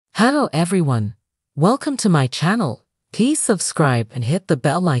Hello everyone. Welcome to my channel. Please subscribe and hit the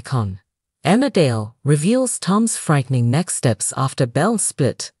bell icon. Emmerdale reveals Tom's frightening next steps after Belle's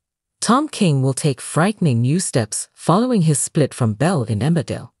split. Tom King will take frightening new steps following his split from Belle in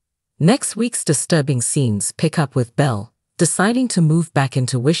Emmerdale. Next week's disturbing scenes pick up with Belle deciding to move back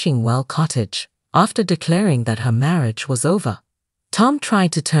into Wishing Well Cottage after declaring that her marriage was over. Tom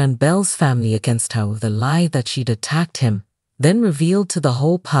tried to turn Belle's family against her with a lie that she'd attacked him, then revealed to the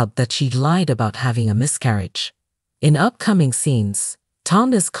whole pub that she'd lied about having a miscarriage. In upcoming scenes,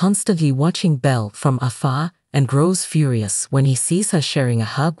 Tom is constantly watching Belle from afar and grows furious when he sees her sharing a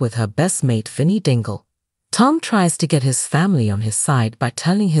hug with her best mate Vinnie Dingle. Tom tries to get his family on his side by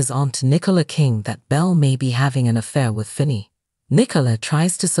telling his aunt Nicola King that Belle may be having an affair with Vinnie. Nicola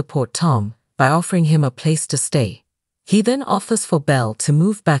tries to support Tom by offering him a place to stay. He then offers for Belle to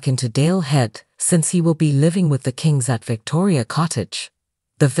move back into Dale Head since he will be living with the Kings at Victoria Cottage.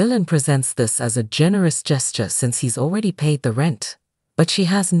 The villain presents this as a generous gesture since he's already paid the rent, but she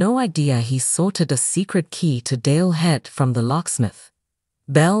has no idea he's sorted a secret key to Dale Head from the locksmith.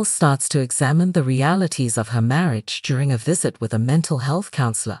 Belle starts to examine the realities of her marriage during a visit with a mental health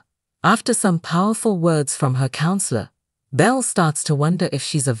counselor. After some powerful words from her counselor, Belle starts to wonder if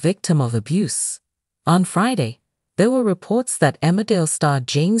she's a victim of abuse. On Friday, there were reports that Emmerdale star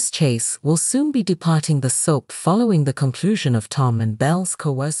James Chase will soon be departing the soap following the conclusion of Tom and Belle's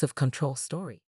coercive control story.